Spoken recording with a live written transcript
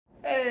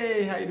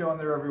Hey, how you doing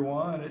there,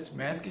 everyone? It's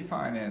Mazske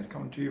Finance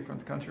coming to you from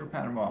the country of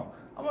Panama.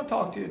 I'm going to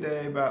talk to you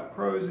today about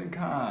pros and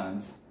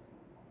cons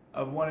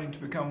of wanting to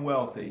become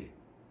wealthy.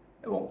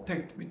 It won't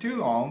take me too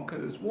long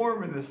because it's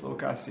warm in this little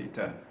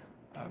casita.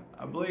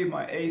 I believe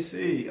my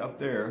AC up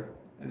there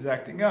is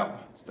acting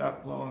up.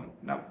 Not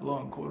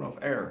blowing cool enough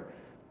air.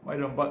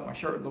 Might unbutton my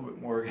shirt a little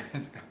bit more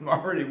because I'm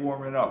already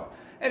warming up.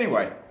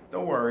 Anyway,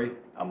 don't worry.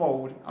 I'm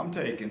old. I'm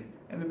taken.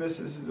 And the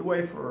missus is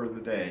away for the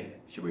day.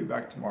 She'll be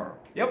back tomorrow.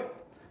 Yep.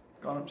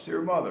 Gone up to see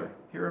her mother.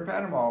 Here in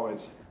Panama,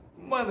 it's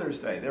Mother's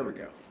Day. There we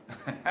go.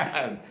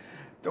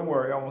 Don't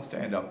worry, I won't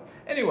stand up.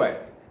 Anyway,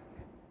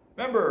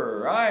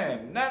 remember, I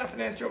am not a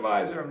financial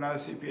advisor. I'm not a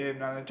CPA. I'm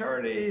not an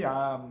attorney.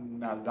 I'm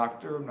not a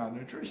doctor. I'm not a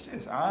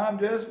nutritionist. I'm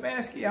just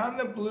Mazske. I'm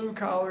the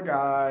blue-collar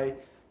guy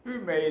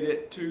who made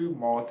it to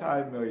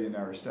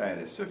multi-millionaire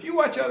status. So if you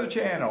watch other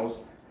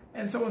channels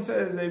and someone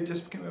says they've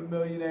just become a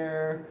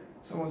millionaire,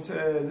 someone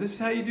says this is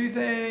how you do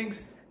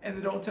things, and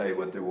they don't tell you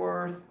what they're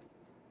worth,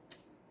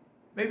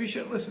 maybe you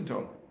shouldn't listen to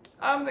them.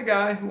 I'm the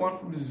guy who went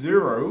from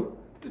 0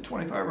 to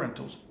 25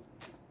 rentals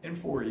in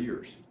 4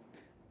 years.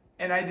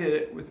 And I did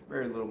it with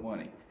very little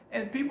money.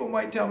 And people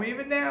might tell me,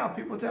 even now,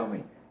 people tell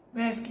me,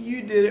 Mazske,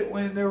 you did it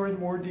when there were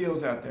more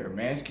deals out there.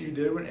 Mazske, you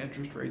did it when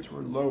interest rates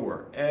were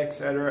lower,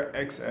 etc.,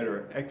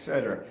 etc.,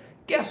 etc.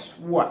 Guess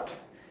what?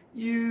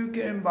 You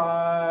can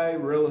buy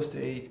real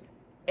estate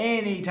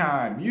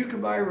anytime. You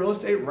can buy real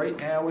estate right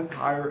now with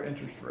higher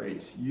interest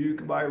rates. You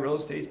can buy real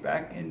estate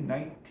back in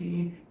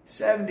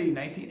 1970,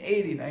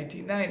 1980,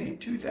 1990,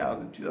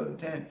 2000,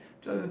 2010,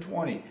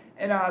 2020.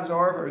 And odds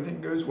are, if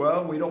everything goes well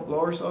and we don't blow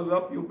ourselves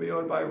up, you'll be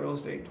able to buy real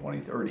estate in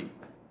 2030.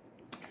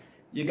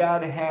 You got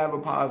to have a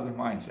positive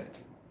mindset.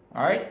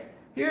 All right?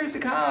 Here's the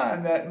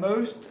con that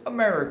most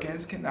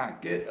Americans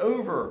cannot get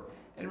over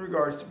in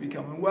regards to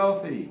becoming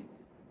wealthy.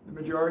 The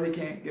majority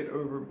can't get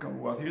over becoming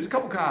wealthy. Here's a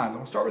couple cons. I'm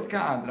going to start with the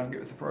cons and I'll get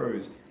with the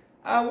pros.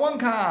 One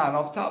con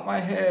off the top of my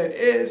head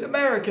is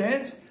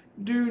Americans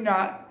do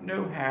not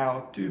know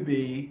how to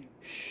be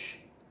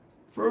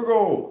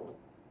frugal.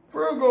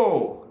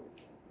 Frugal.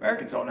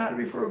 Americans don't know how to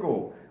be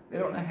frugal. They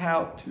don't know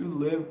how to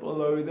live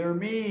below their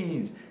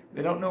means.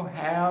 They don't know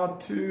how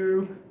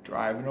to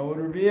drive an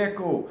older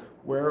vehicle,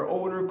 wear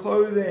older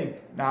clothing,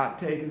 not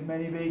take as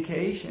many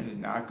vacations,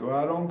 not go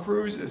out on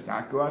cruises,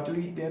 not go out to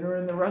eat dinner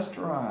in the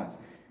restaurants.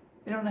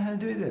 They don't know how to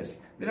do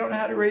this. They don't know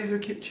how to raise their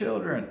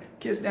children.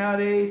 Kids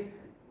nowadays,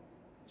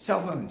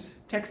 cell phones,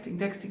 texting.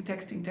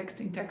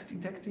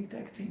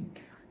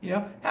 You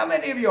know, how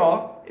many of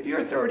y'all, if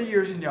you're 30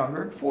 years and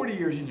younger, 40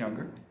 years and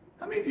younger,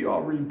 how many of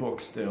y'all read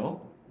books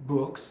still?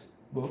 Books.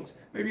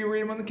 Maybe you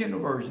read them on the Kindle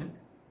version.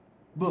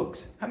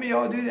 Books. How many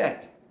of y'all do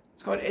that?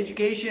 It's called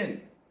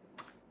education.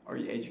 Are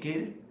you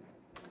educated?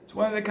 It's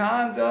one of the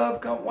cons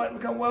of wanting to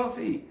become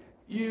wealthy.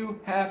 You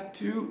have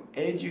to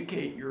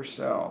educate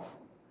yourself.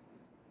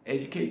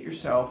 Educate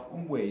yourself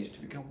on ways to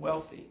become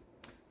wealthy.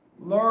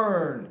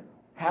 Learn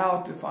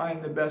how to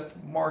find the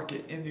best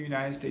market in the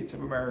United States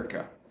of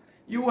America.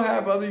 You will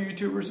have other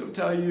YouTubers that will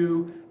tell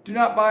you, do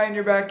not buy in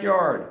your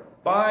backyard.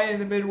 Buy in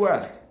the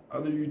Midwest.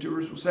 Other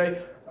YouTubers will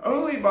say,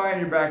 only buy in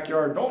your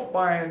backyard. Don't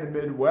buy in the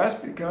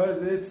Midwest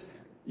because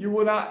you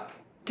will not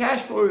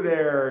cash flow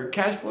there.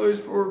 Cash flow is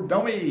for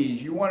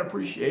dummies. You want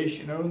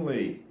appreciation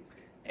only.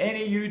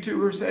 Any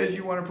YouTuber says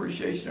you want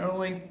appreciation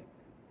only,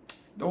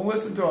 don't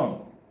listen to them.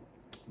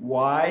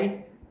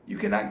 Why? You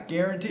cannot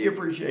guarantee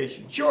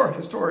appreciation. Sure,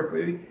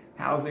 historically,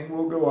 housing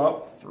will go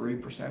up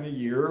 3% a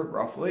year,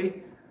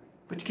 roughly,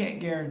 but you can't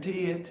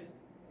guarantee it.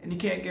 And you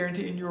can't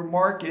guarantee in your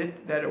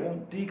market that it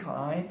won't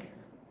decline.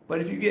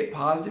 But if you get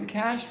positive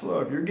cash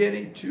flow, if you're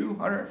getting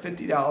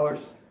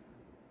 $250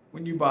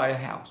 when you buy a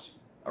house,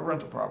 a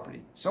rental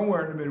property,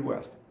 somewhere in the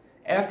Midwest,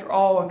 after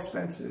all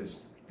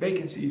expenses,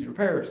 vacancies,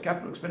 repairs,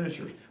 capital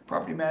expenditures,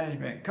 property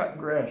management, cutting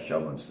grass,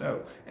 shoveling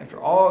snow, after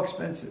all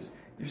expenses,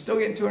 you're still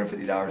getting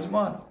 $250 a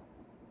month.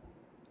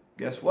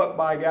 Guess what,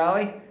 by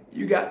golly?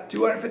 You got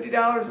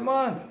 $250 a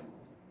month.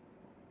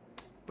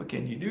 But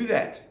can you do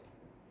that?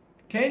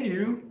 Can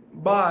you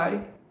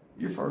buy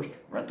your first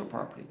rental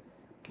property?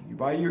 Can you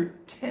buy your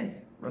 10th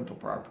rental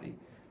property?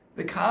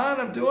 The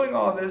con of doing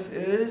all this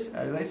is,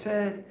 as I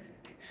said,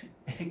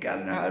 you got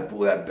to know how to pull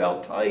that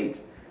belt tight.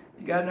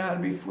 You got to know how to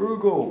be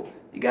frugal.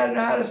 You got to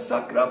know how to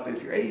suck it up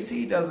if your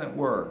AC doesn't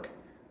work.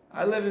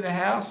 I lived in a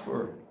house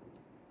for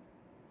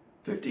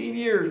 15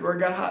 years where it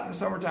got hot in the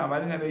summertime. I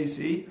didn't have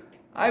AC.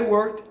 I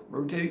worked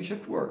rotating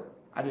shift work.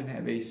 I didn't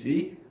have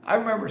AC. I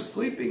remember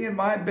sleeping in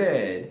my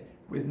bed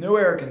with no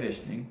air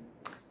conditioning,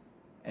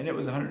 and it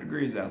was 100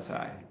 degrees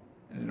outside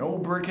in an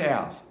old brick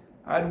house.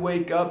 I'd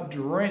wake up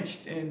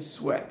drenched in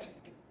sweat.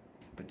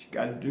 But you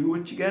got to do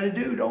what you got to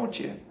do, don't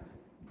you?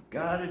 You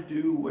got to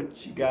do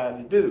what you got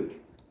to do.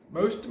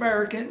 Most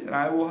Americans, and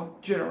I will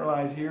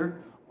generalize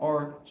here,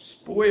 are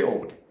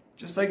spoiled.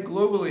 Just like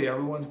globally,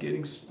 everyone's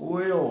getting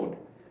spoiled.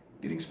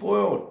 Getting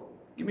spoiled.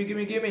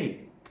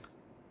 Gimme.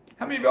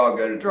 How many of y'all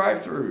go to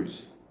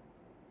drive-thrus?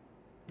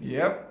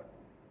 Yep.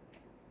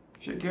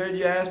 Shake your head,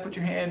 yes, put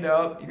your hand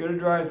up. You go to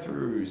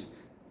drive-thrus.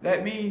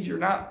 That means you're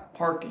not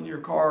parking your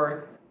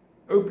car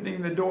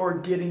opening the door,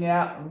 getting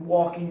out, and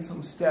walking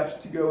some steps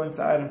to go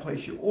inside and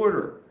place your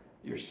order.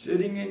 You're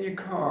sitting in your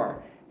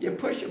car. You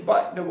push a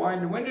button to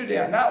wind the window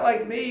down. Not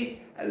like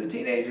me as a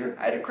teenager.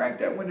 I had to crank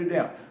that window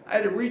down. I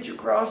had to reach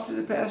across to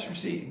the passenger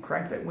seat and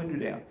crank that window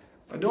down.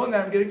 By doing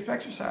that, I'm getting some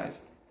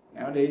exercise.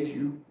 Nowadays,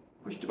 you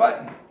push the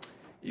button.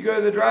 You go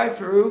to the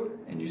drive-thru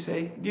and you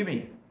say,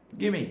 gimme,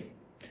 gimme.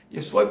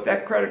 You swipe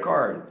that credit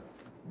card.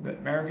 But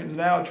Americans are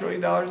now $1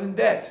 trillion in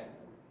debt.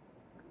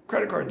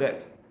 Credit card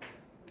debt.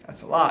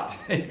 That's a lot.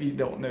 If you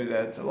don't know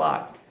that, it's a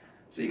lot.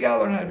 So you got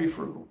to learn how to be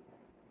frugal.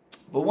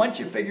 But once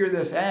you figure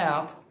this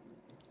out,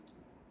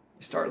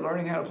 you start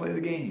learning how to play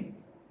the game.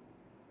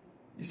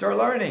 You start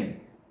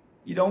learning.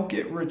 You don't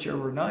get rich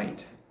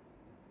overnight.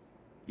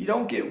 You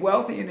don't get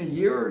wealthy in a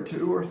year or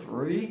 2 or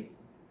 3.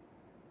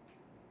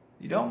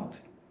 You don't.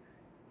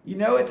 You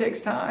know it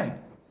takes time.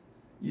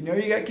 You know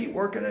you got to keep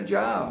working a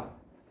job.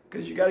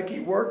 Because you got to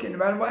keep working no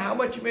matter how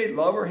much you may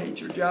love or hate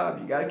your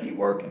job. You got to keep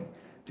working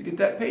to get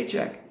that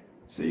paycheck.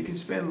 So you can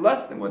spend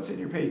less than what's in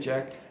your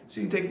paycheck. So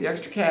you can take the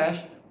extra cash,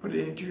 put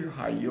it into your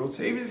high yield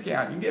savings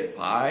account. You get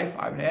 5,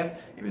 5.5,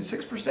 even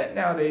 6%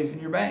 nowadays in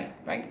your bank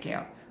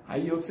account. High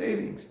yield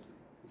savings.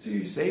 So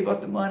you save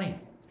up the money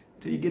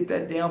till you get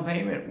that down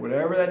payment,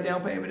 whatever that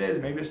down payment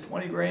is. Maybe it's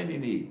 20 grand you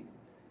need.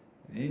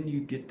 And then you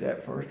get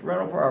that first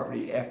rental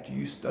property after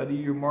you study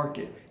your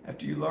market,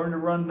 after you learn to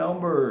run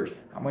numbers.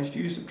 How much do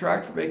you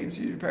subtract for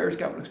vacancies, repairs,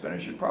 capital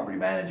expenditure, property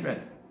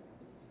management?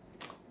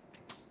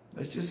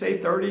 Let's just say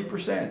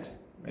 30%.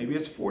 Maybe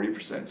it's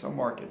 40% in some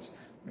markets.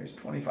 Maybe it's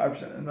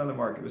 25% in another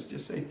market. Let's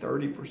just say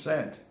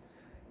 30%.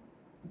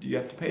 Do you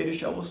have to pay to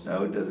shovel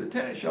snow? Does a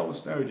tenant shovel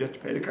snow? Do you have to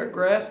pay to cut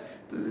grass?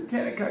 Does a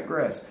tenant cut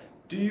grass?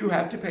 Do you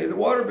have to pay the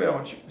water bill?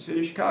 In the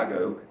city of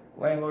Chicago,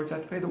 landlords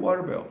have to pay the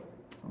water bill.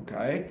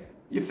 Okay?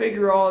 You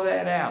figure all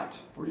that out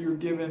for your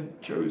given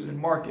chosen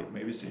market.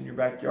 Maybe it's in your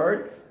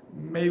backyard.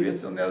 Maybe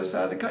it's on the other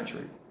side of the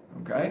country.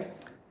 Okay?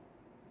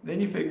 Then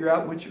you figure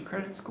out what's your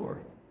credit score.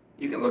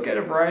 You can look at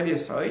a variety of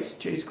sites,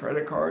 Chase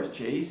credit cards,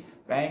 Chase,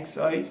 bank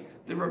sites.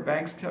 Different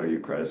banks tell you your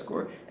credit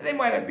score. And they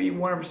might not be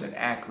 100%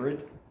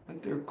 accurate,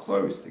 but they're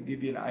close to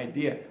give you an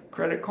idea.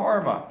 Credit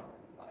Karma,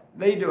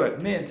 they do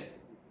it. Mint,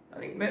 I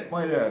think Mint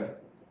might have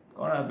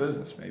gone out of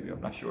business maybe,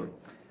 I'm not sure.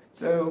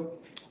 So,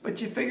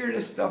 but you figure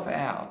this stuff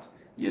out.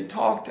 You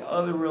talk to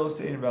other real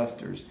estate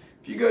investors.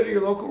 If you go to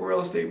your local real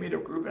estate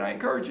meetup group, and I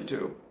encourage you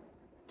to,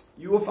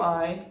 you will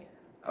find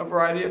a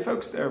variety of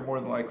folks there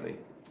more than likely.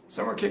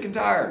 Some are kicking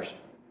tires.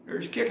 They're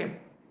just kicking.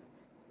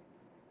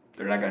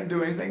 They're not going to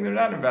do anything. They're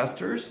not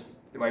investors.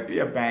 They might be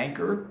a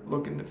banker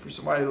looking for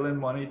somebody to lend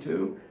money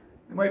to.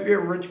 They might be a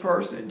rich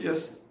person,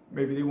 just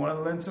maybe they want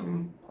to lend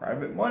some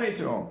private money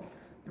to them.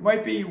 There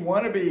might be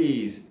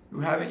wannabes who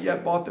haven't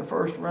yet bought their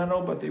first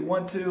rental, but they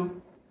want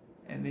to,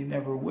 and they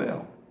never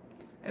will.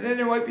 And then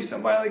there might be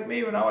somebody like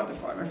me when I went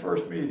to my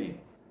first meeting.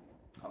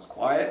 I was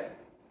quiet.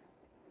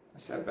 I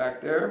sat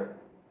back there.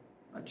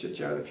 I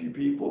chit-chatted with a few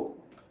people.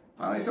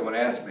 Finally, someone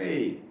asked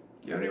me,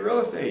 do you have any real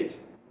estate?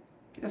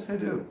 Yes, I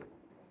do.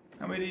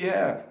 How many do you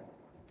have?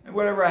 And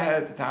whatever I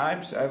had at the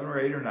time, 7 or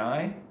 8 or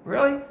 9.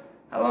 Really?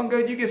 How long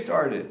ago did you get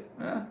started?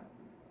 A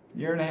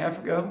year and a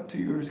half ago? 2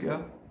 years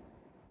ago?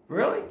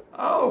 Really?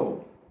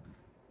 Oh.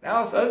 Now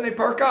all of a sudden they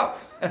perk up.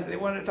 They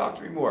want to talk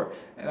to me more.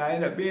 And I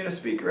end up being a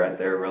speaker at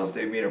their real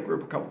estate meetup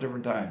group a couple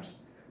different times.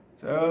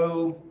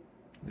 So,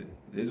 it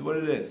is what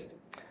it is.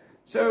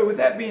 So with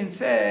that being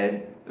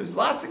said, there's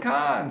lots of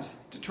cons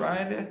to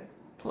trying to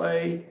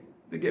play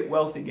the get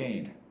wealthy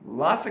game.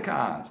 Lots of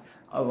cons.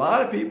 A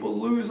lot of people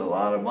lose a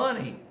lot of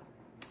money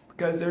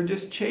because they're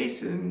just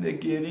chasing the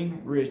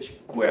getting rich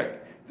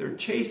quick. They're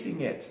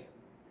chasing it.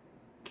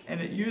 And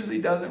it usually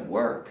doesn't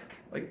work.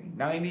 Like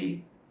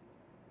 99%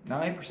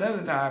 of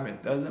the time,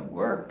 it doesn't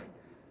work.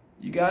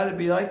 You got to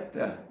be like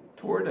the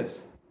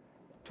tortoise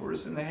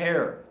and the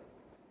hare.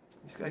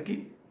 You just got to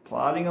keep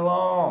plodding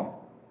along.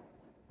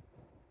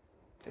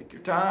 Take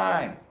your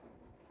time.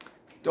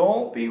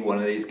 Don't be one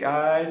of these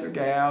guys or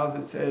gals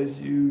that says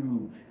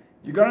you're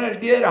going to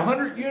get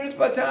 100 units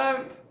by the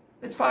time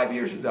it's 5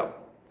 years ago.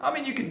 I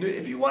mean, you can do it.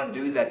 If you want to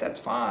do that, that's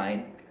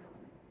fine.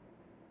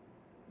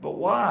 But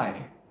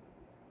why?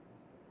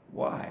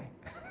 Why?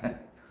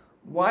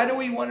 Why do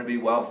we want to be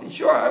wealthy?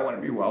 Sure, I want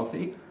to be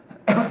wealthy.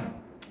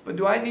 But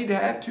do I need to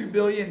have $2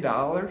 billion?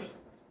 Do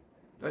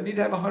I need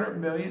to have $100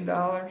 million?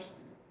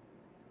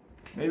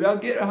 Maybe I'll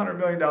get $100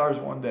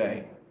 million one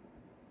day.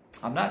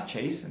 I'm not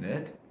chasing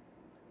it.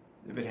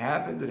 If it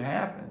happens, it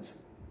happens.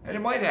 And it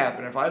might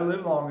happen if I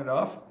live long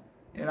enough.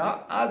 And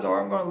odds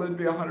are I'm going to live to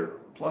be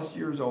 100 plus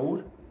years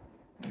old.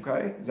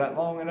 Okay? Is that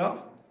long enough?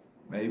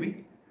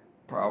 Maybe.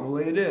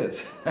 Probably it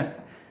is.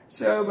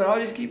 So, but I'll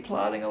just keep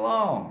plodding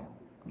along.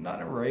 I'm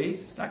not in a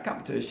race. It's not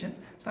competition.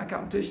 It's not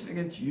competition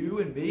against you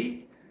and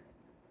me.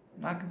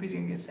 I'm not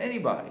competing against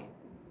anybody.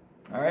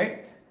 All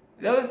right?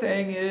 The other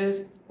thing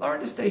is learn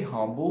to stay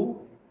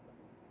humble.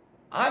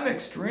 I'm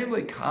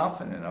extremely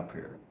confident up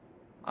here.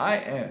 I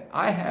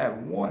have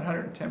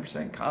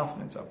 110%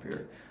 confidence up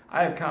here.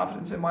 I have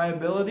confidence in my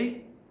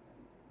ability.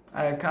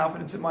 I have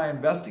confidence in my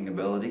investing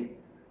ability.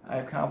 I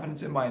have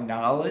confidence in my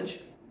knowledge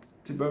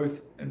to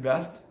both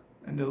invest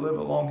and to live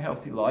a long,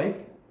 healthy life.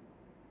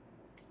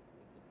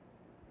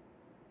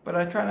 But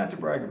I try not to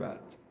brag about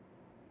it.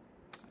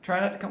 I try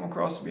not to come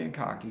across as being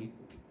cocky.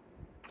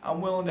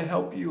 I'm willing to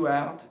help you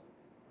out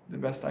the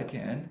best I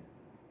can.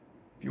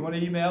 If you want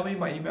to email me,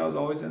 my email is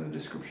always in the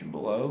description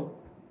below.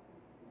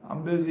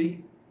 I'm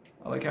busy.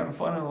 I like having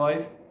fun in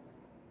life.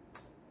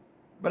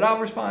 But I'll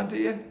respond to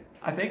you.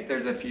 I think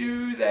there's a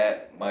few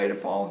that might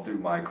have fallen through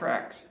my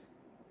cracks.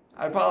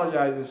 I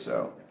apologize if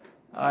so.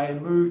 I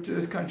moved to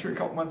this country a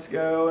couple months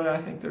ago, and I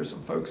think there's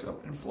some folks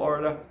up in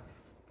Florida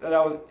that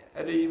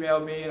had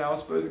emailed me, and I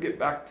was supposed to get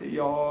back to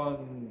y'all,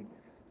 and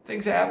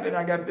things happened.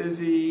 I got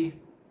busy.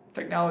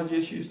 Technology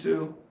issues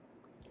too.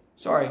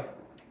 Sorry.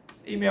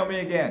 Email me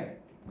again.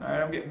 All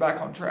right, I'm getting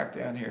back on track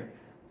down here.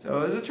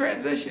 So there's a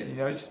transition,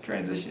 it's a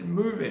transition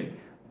moving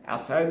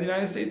outside of the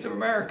United States of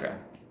America.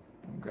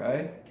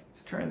 Okay?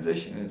 It's a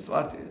transition. It's a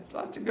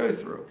lot to go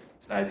through.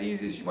 It's not as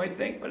easy as you might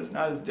think, but it's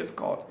not as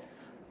difficult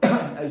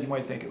as you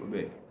might think it would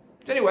be.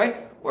 So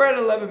anyway, we're at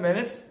 11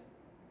 minutes.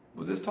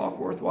 Was this talk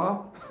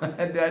worthwhile?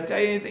 Did I tell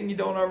you anything you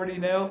don't already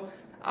know?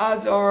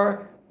 Odds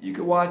are you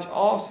could watch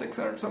all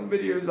 600 some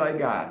videos I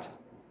got,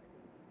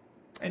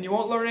 and you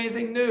won't learn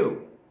anything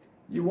new.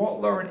 You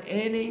won't learn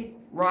any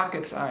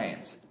rocket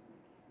science.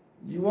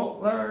 You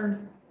won't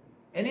learn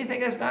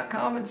anything that's not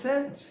common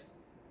sense.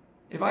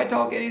 If I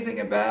talk anything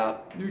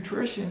about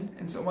nutrition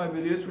in some of my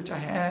videos, which I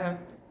have,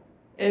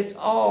 it's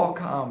all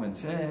common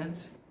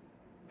sense.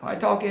 If I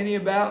talk any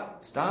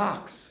about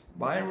stocks,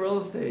 buying real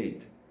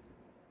estate,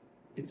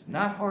 it's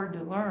not hard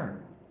to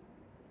learn.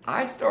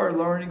 I started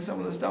learning some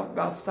of the stuff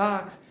about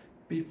stocks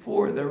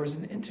before there was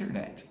an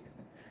internet.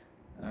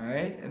 All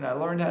right? And I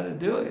learned how to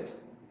do it.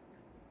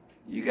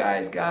 You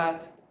guys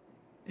got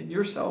in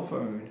your cell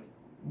phone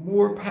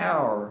more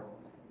power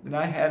than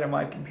I had in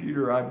my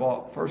computer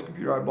first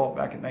computer I bought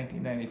back in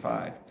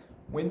 1995.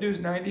 Windows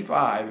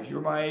 95, if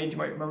you're my age, you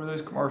might remember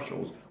those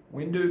commercials.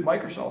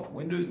 Microsoft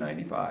Windows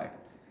 95.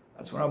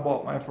 That's when I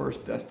bought my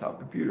first desktop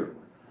computer.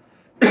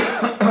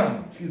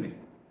 Excuse me.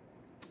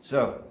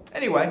 So,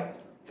 anyway,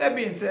 that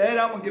being said,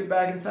 I'm going to get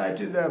back inside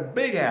to the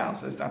big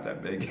house. It's not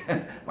that big.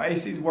 My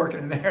AC's working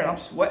in there, and I'm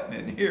sweating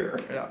in here.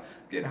 I'm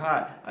getting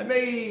hot.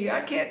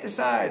 I can't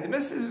decide. The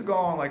missus is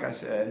gone, like I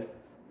said.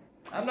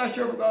 I'm not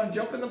sure if we're going to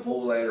jump in the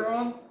pool later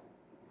on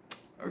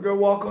or go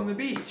walk on the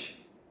beach.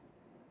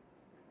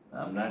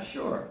 I'm not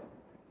sure.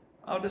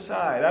 I'll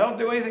decide. I don't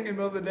do anything in the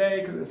middle of the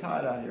day because it's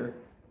hot out here.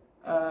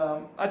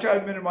 I try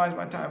to minimize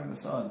my time in the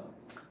sun.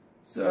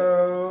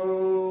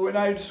 So when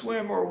I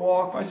swim or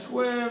walk, if I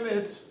swim,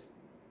 it's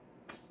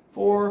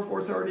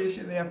 4:30ish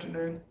in the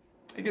afternoon.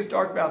 It gets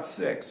dark about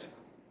 6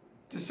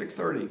 to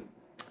 6:30,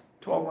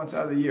 12 months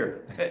out of the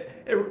year.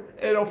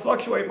 It'll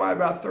fluctuate by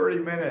about 30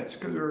 minutes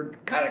because we're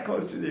kind of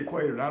close to the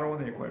equator. Not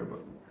on the equator, but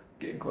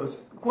getting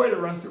close. The equator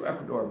runs through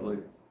Ecuador, I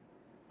believe.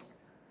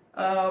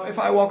 If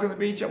I walk on the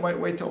beach, I might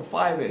wait till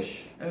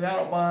 5-ish. And I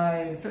don't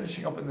mind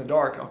finishing up in the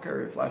dark. I'll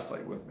carry a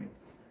flashlight with me.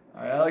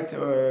 All right, I like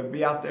to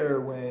be out there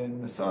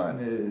when the sun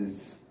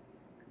is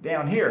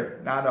down here,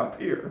 not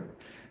up here.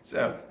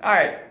 So, all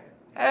right.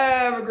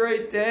 Have a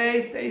great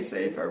day. Stay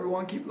safe,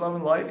 everyone. Keep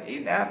loving life.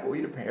 Eat an apple,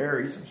 eat a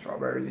pear, eat some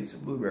strawberries, eat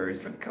some blueberries,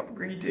 drink a cup of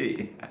green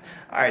tea.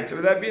 All right, so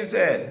with that being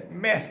said,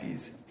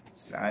 Maskies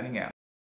signing out.